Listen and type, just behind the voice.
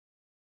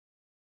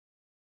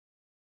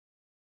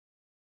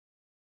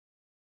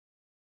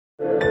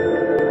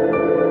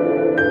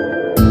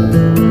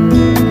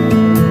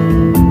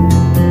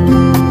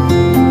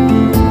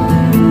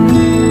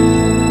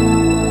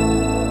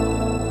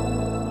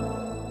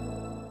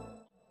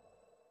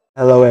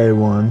Hello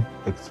everyone,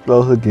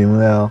 Explosive Gamer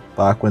now,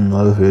 back with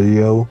another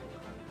video,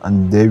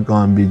 and they're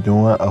gonna be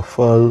doing a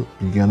full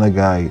beginner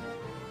guide.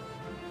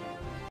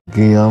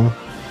 Game,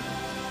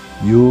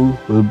 you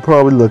will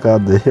probably look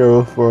at the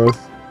hero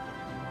first.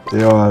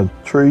 There are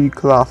 3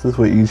 classes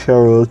for each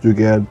hero. You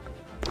get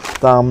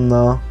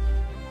stamina,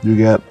 you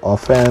get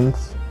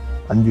offense,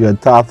 and you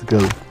get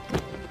tactical.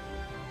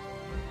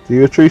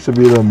 Tier 3 should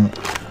be the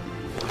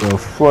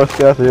first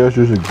class of heroes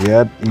you should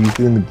get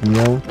easy in the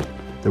game.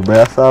 The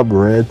rest have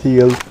rare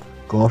tiers,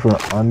 going from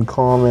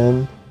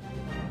uncommon,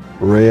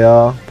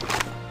 rare,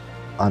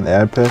 and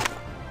epic.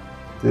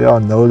 There are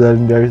no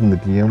legendaries in the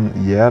game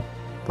yet,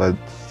 but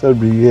should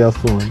be here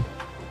soon.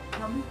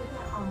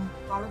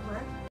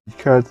 Each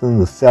character is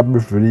a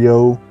separate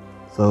video,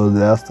 so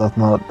that's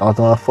not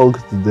our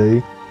focus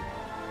today.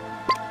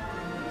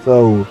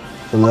 So,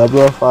 to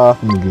level up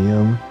fast in the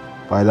game,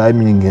 by that I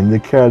mean getting the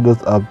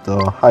characters up to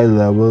high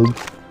levels.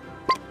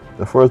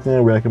 The first thing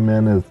I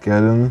recommend is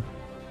getting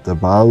the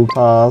battle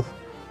pass,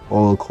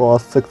 or will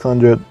cost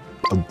 600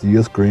 of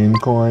these green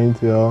coins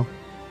here.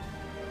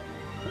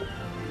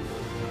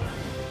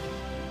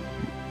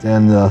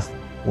 Then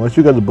once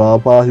you get the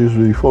battle pass,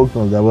 usually focus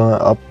on leveling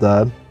up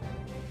that.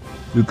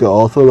 You can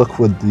also look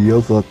for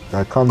deals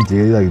that come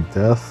daily like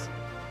this.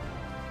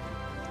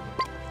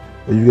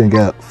 You can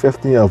get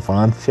 15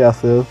 advanced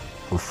chests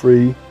for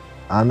free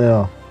and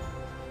an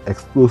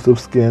exclusive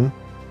skin.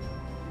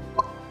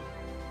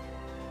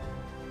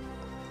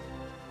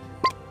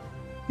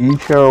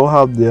 Each hero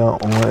have their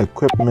own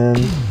equipment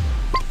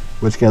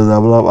which can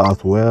level up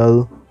as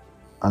well,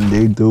 and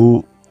they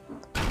do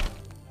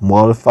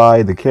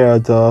modify the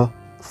character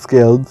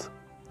skills.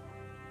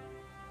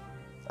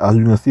 As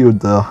you can see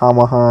with the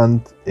hammer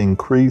hand,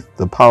 increase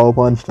the power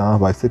punch down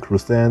by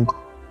 6%.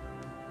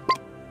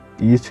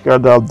 Each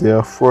character have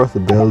their first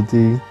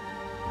ability,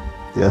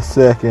 their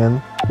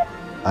second,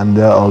 and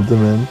their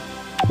ultimate.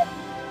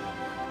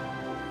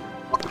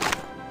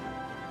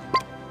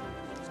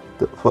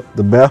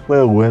 The best way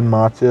to win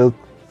matches,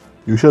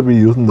 you should be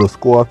using the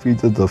squad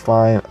feature to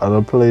find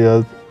other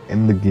players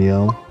in the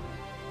game.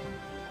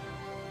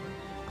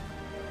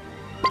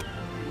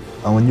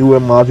 And when you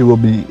win matches, you will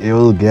be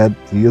able to get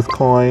these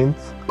coins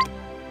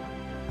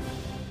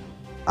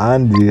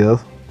and these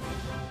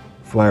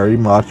for every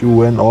match you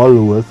win or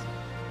lose.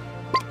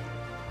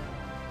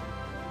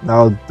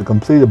 Now, to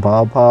complete the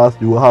battle pass,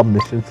 you will have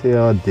missions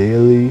here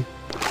daily,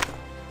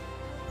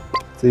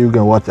 so you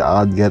can watch the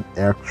ad get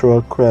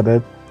extra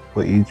credit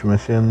for each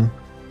mission.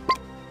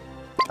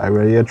 I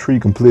already had 3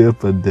 completed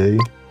for the day.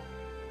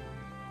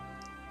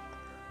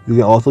 You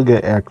can also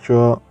get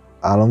extra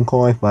add-on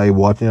coins by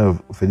watching a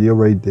video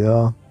right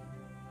there.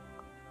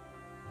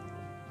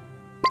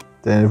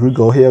 Then if we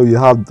go here, you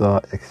have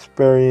the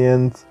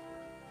experience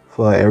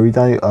for every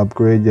time you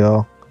upgrade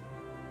your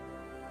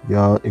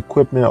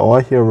equipment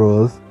or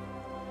heroes.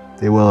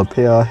 They will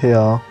appear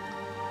here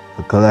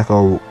to collect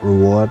a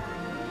reward.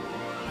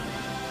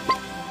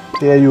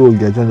 Here you will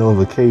get your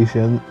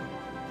notification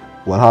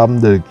what happened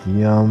to the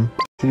game.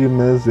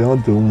 Achievements, they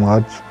don't do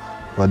much,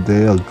 but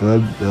they are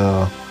good.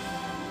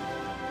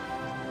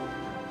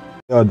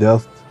 They are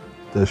just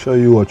to show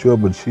you what you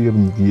have achieved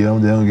in the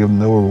game. They don't give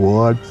no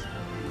rewards.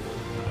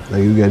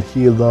 Like you get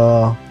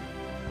healer,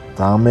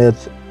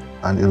 damage,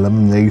 and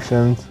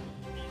eliminations.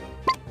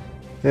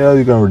 Here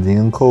you can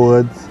redeem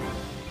codes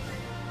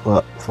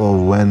for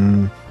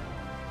the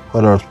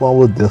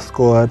Respawnables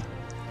Discord.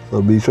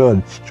 So be sure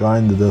to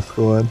join the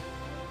Discord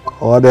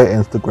or their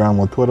Instagram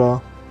or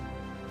Twitter.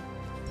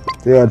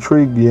 There are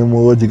 3 game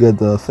modes. You get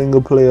the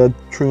single player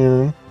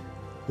training,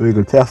 where you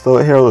can test out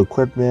hero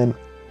equipment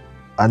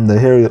and the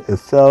hero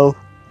itself.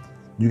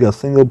 You get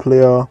single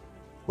player,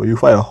 where you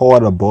fight a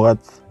horde of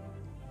bots.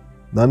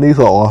 None of these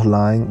are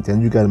offline.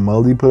 Then you get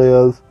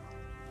multiplayers.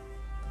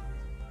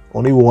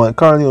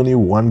 Currently only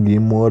one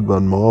game mode, but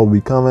more will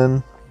be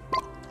coming.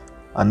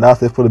 And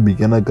that's it for the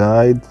beginner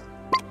guide.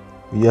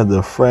 We have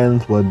the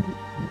friends, but it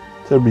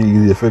should be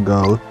easy to figure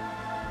out.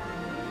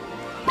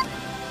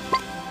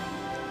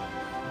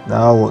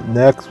 Now,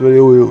 next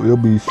video we'll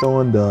be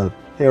showing the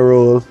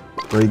heroes,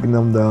 breaking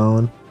them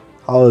down,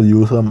 how to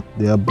use them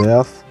their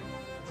best.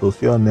 So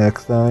see you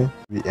next time.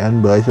 The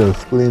end, but I should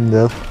explain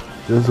this.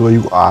 This is where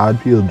you add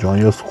people to join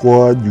your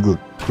squad. You could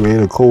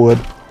create a code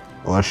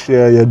or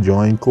share your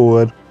join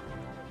code.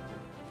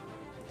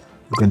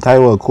 You can type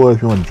out a code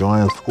if you want to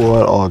join a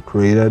squad or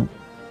create it.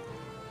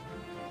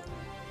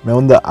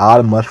 Remember to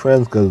add much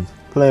friends, because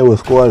playing with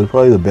squad is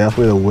probably the best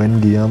way to win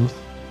games.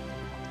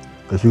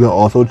 Because you can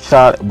also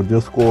chat with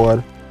your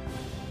squad.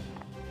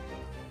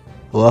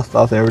 So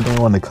that's everything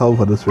I want to cover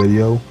for this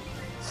video.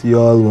 See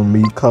y'all when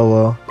we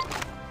cover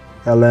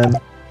Helen.